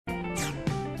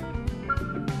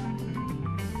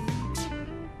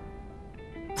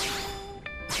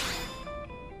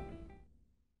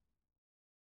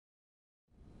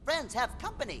friends have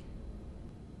company.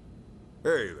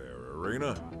 Hey there,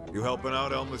 Arena. You helping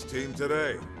out Elma's team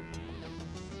today?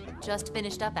 Just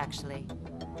finished up, actually.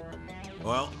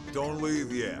 Well, don't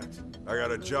leave yet. I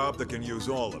got a job that can use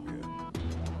all of you.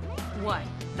 What?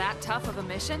 That tough of a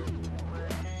mission?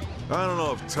 I don't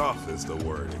know if tough is the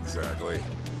word exactly.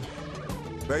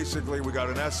 Basically, we got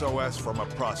an SOS from a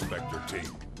prospector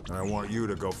team, and I want you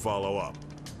to go follow up.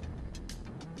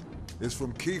 It's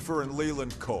from Kiefer and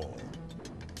Leland Cole.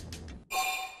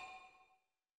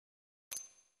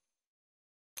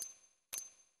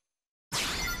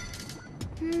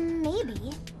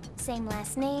 Maybe. Same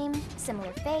last name,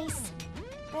 similar face.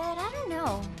 But I don't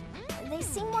know. They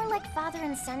seem more like father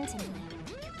and son to me.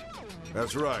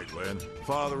 That's right, Lynn.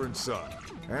 Father and son.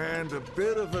 And a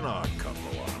bit of an odd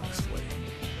couple, honestly.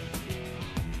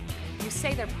 You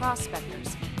say they're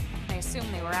prospectors. I assume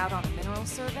they were out on a mineral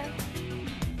survey?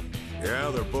 Yeah,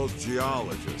 they're both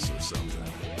geologists or something.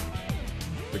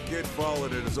 The kid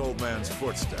followed in his old man's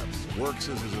footsteps. Works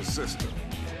as his assistant.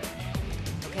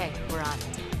 Okay, we're on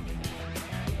it.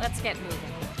 Let's get moving.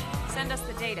 Send us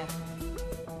the data.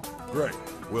 Great,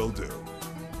 will do.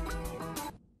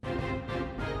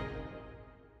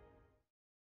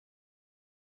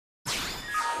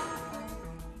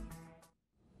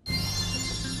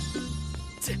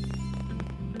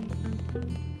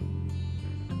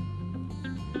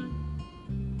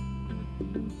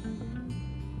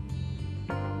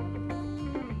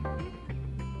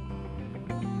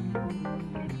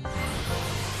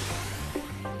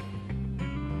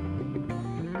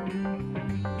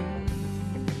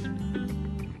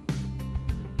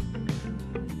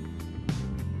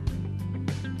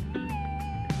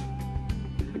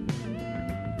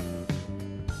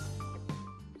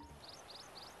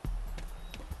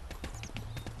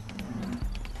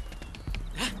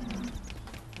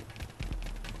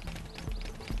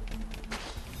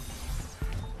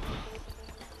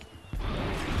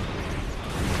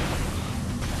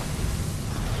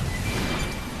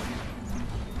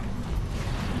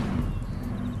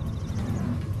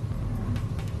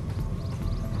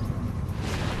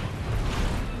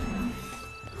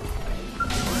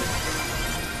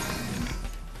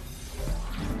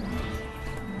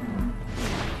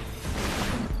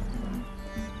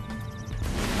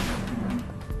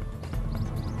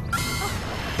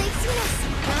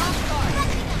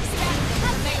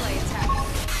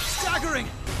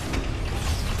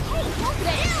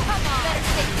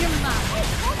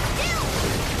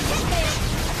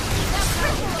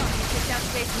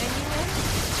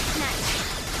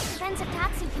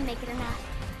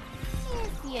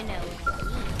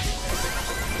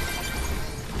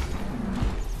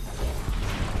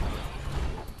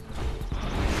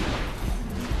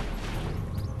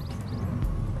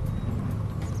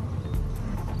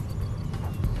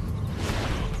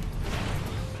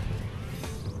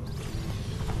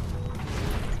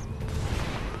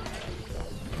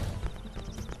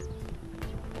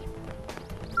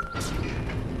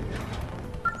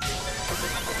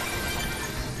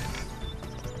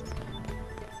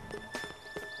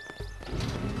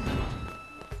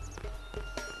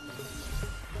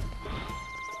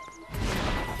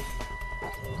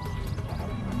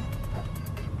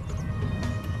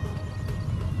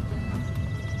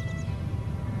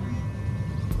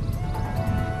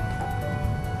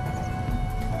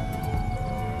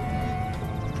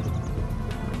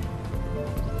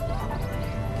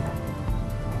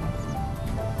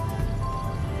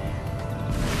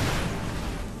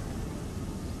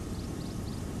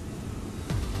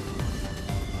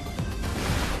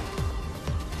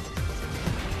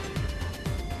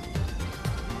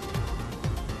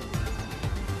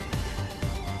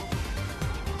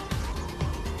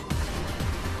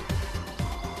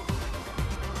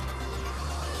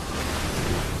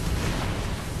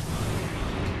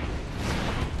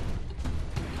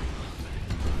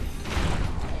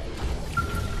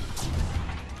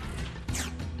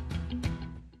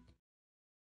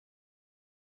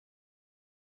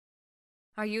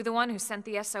 Are you the one who sent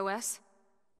the SOS?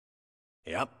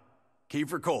 Yep.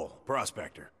 Kiefer Cole,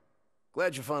 prospector.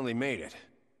 Glad you finally made it.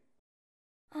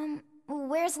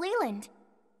 Where's Leland?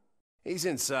 He's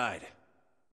inside.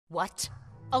 What?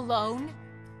 Alone?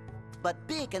 But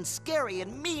big and scary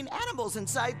and mean animals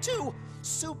inside, too.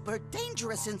 Super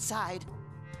dangerous inside.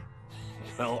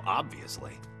 Well,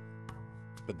 obviously.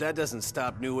 But that doesn't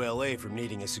stop New LA from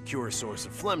needing a secure source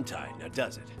of phlegm tide, now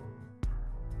does it?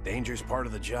 Danger's part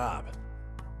of the job.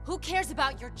 Who cares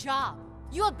about your job?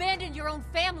 You abandoned your own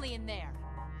family in there.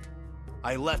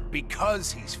 I left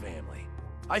because he's family.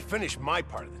 I finished my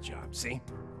part of the job, see?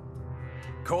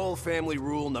 Cole family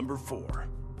rule number 4.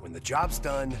 When the job's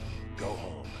done, go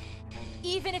home.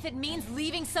 Even if it means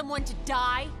leaving someone to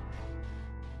die?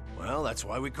 Well, that's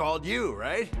why we called you,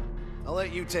 right? I'll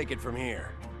let you take it from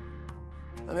here.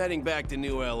 I'm heading back to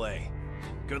New LA.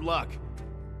 Good luck.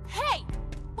 Hey!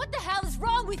 What the hell is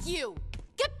wrong with you?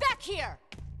 Get back here!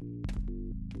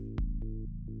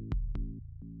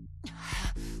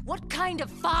 What kind of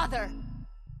father?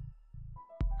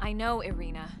 I know,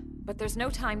 Irina, but there's no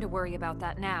time to worry about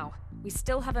that now. We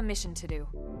still have a mission to do.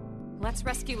 Let's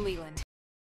rescue Leland.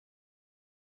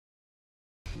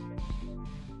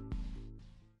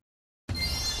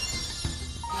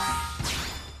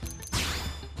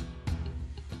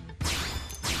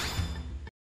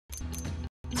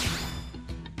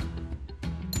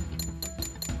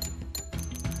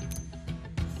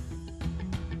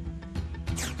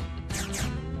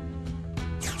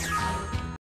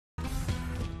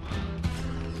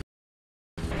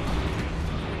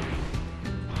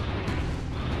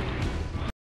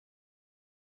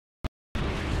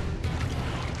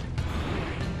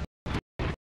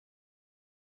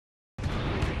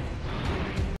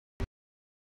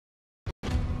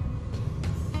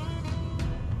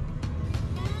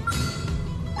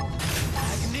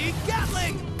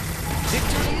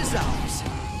 Victory is ours.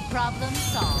 Problem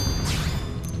solved.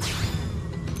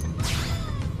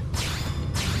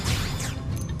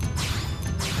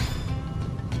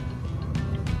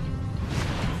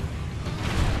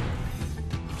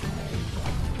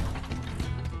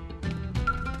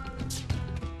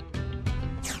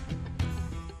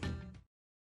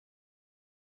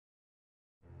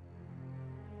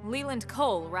 Leland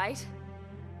Cole, right?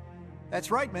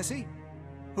 That's right, Missy.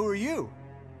 Who are you?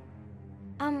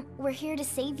 We're here to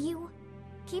save you.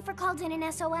 Kiefer called in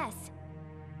an SOS.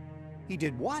 He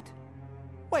did what?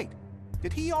 Wait,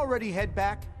 did he already head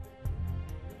back?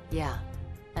 Yeah,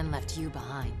 and left you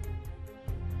behind.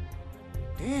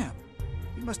 Damn,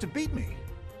 he must have beat me.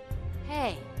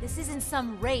 Hey, this isn't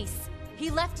some race.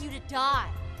 He left you to die.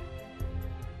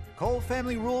 Cole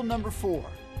family rule number 4.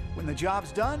 When the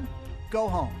job's done, go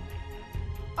home.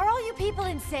 Are all you people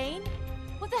insane?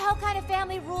 What the hell kind of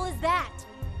family rule is that?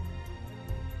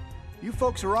 You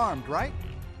folks are armed, right?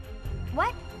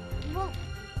 What? Well,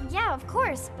 yeah, of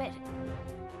course, but...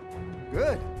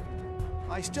 Good.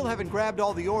 I still haven't grabbed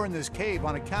all the ore in this cave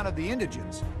on account of the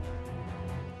indigents.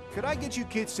 Could I get you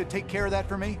kids to take care of that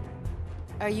for me?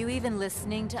 Are you even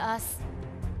listening to us?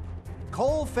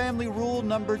 Cole family rule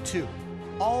number 2.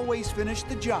 Always finish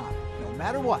the job, no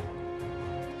matter what.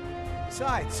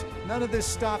 Besides, none of this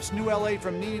stops New LA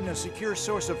from needing a secure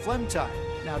source of phlegmtide,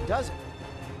 now does it?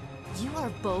 You are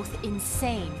both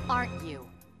insane, aren't you?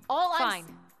 All Fine,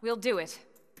 we'll do it.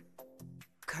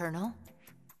 Colonel?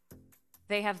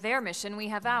 They have their mission, we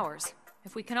have ours.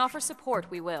 If we can offer support,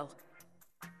 we will.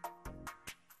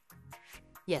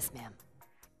 Yes, ma'am.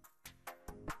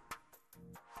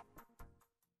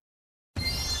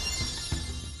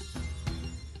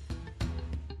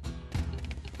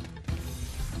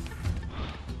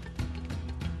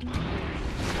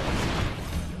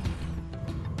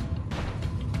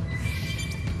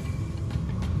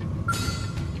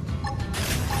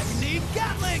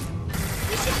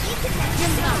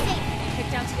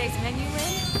 Pick down today's menu,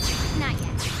 Lynn? Not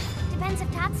yet. Depends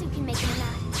if Tatsu can make it or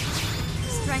not.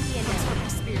 Strength is from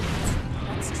experience.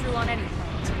 That's true on any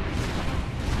planet.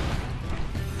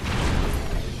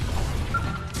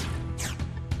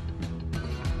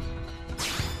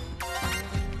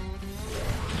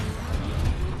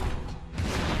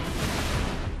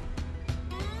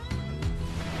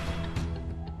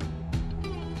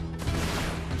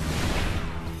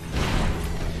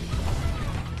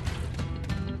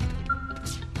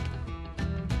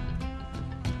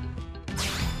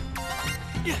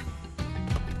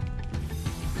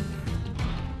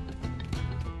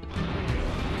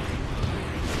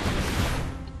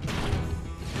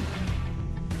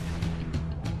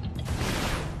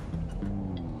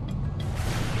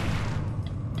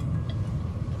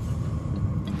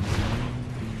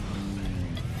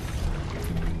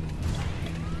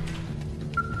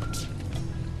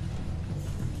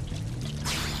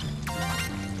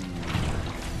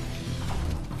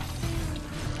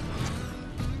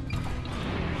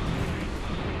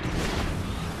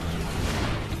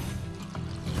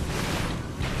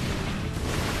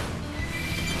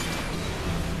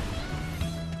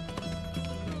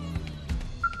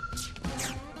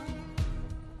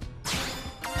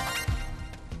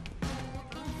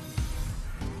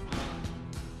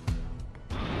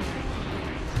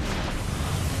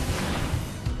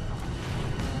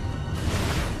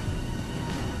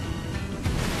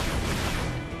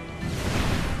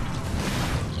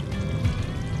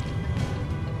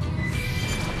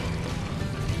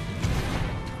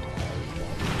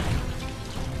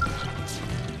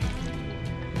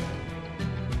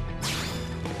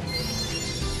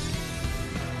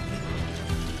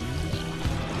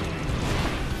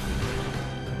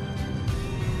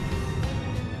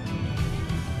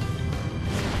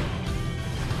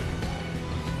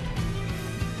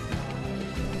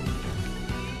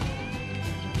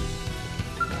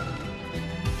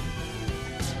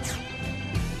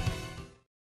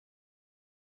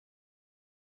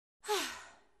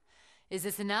 Is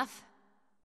this enough?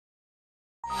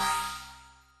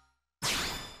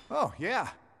 Oh, yeah.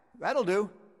 That'll do.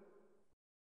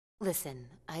 Listen,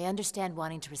 I understand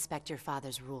wanting to respect your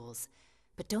father's rules,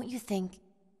 but don't you think...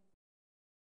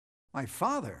 My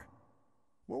father?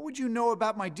 What would you know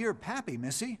about my dear Pappy,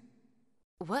 Missy?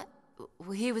 What?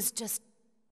 He was just...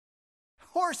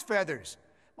 Horse feathers!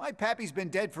 My Pappy's been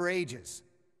dead for ages.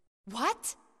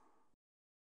 What?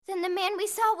 Then the man we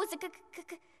saw was a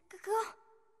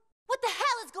What the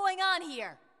hell is going on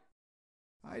here?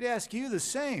 I'd ask you the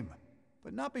same,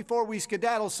 but not before we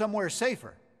skedaddle somewhere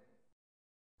safer.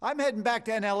 I'm heading back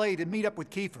to NLA to meet up with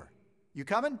Kiefer. You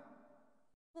coming?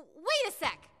 Wait a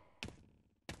sec!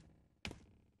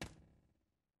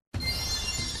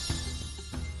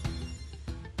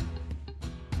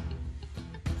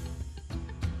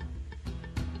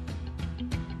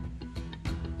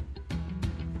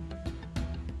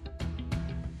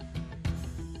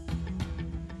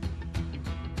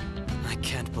 I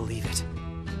can't believe it.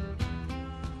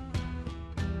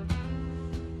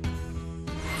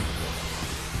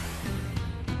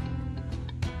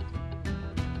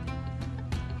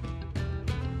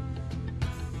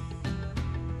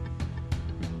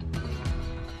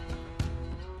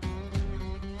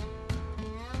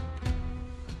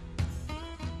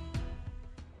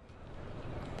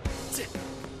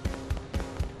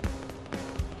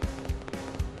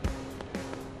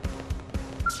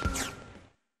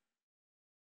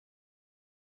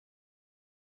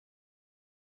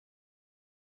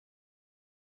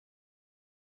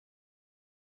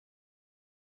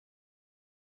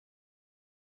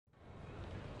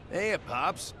 Hey,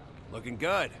 Pops. Looking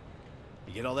good.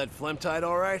 You get all that phlegm tied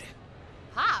all right?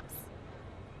 Pops?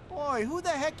 Boy, who the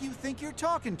heck you think you're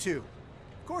talking to?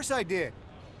 Of course I did.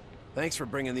 Thanks for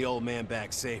bringing the old man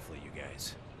back safely, you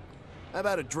guys. How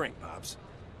about a drink, Pops?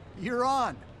 You're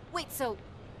on. Wait, so...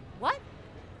 what?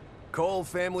 Cole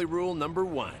family rule number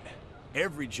 1.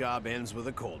 Every job ends with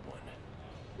a cold one.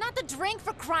 Not the drink,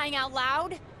 for crying out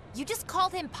loud! You just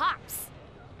called him Pops.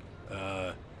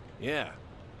 Yeah.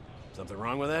 Something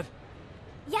wrong with that?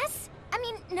 Yes? I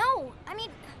mean, no. I mean,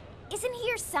 isn't he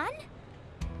your son?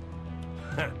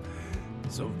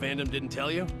 So Fandom didn't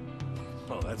tell you?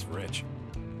 Oh, that's rich.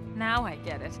 Now I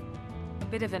get it. A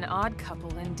bit of an odd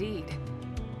couple indeed.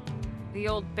 The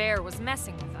old bear was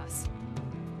messing with us.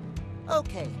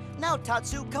 Okay, now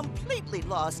Tatsu completely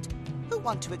lost. Who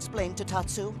want to explain to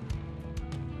Tatsu?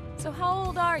 So how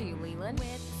old are you, Leland?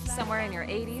 Somewhere in your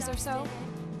 80s or so?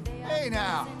 Hey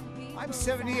now. I'm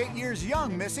 78 years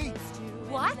young, Missy.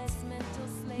 What?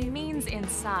 He means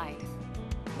inside.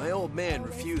 My old man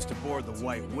refused to board the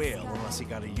white whale unless he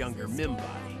got a younger Mim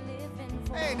body.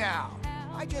 Hey now.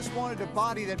 I just wanted a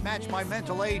body that matched my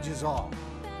mental age is all.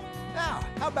 Now,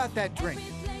 how about that drink?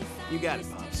 You got it,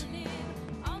 Pops.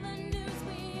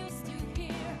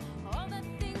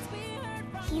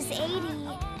 He's 80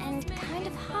 and kind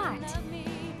of hot.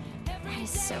 That is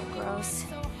so gross.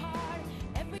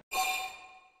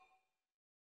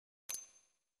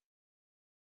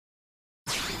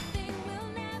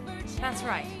 That's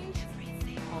right.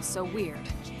 Also weird.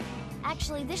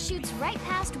 Actually, this shoots right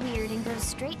past weird and goes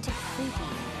straight to creepy.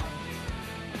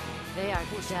 They are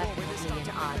definitely an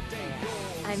odd pair.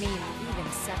 I mean,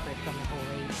 even separate from the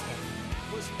whole age thing.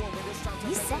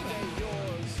 You said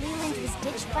it. Leland was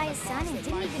ditched by his son and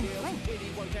didn't even blink.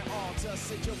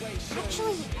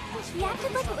 Actually, he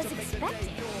acted like it was expected.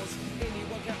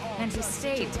 And he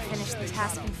stayed to finish the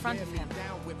task in front of him.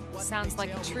 Sounds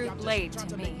like a true blade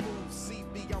to me.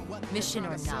 Mission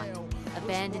or not,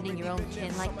 abandoning your own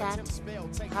kin like that,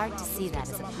 hard to see that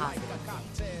as a positive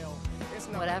thing.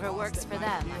 Whatever works for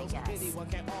them, I guess.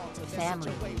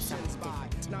 Family means something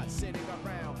different to me.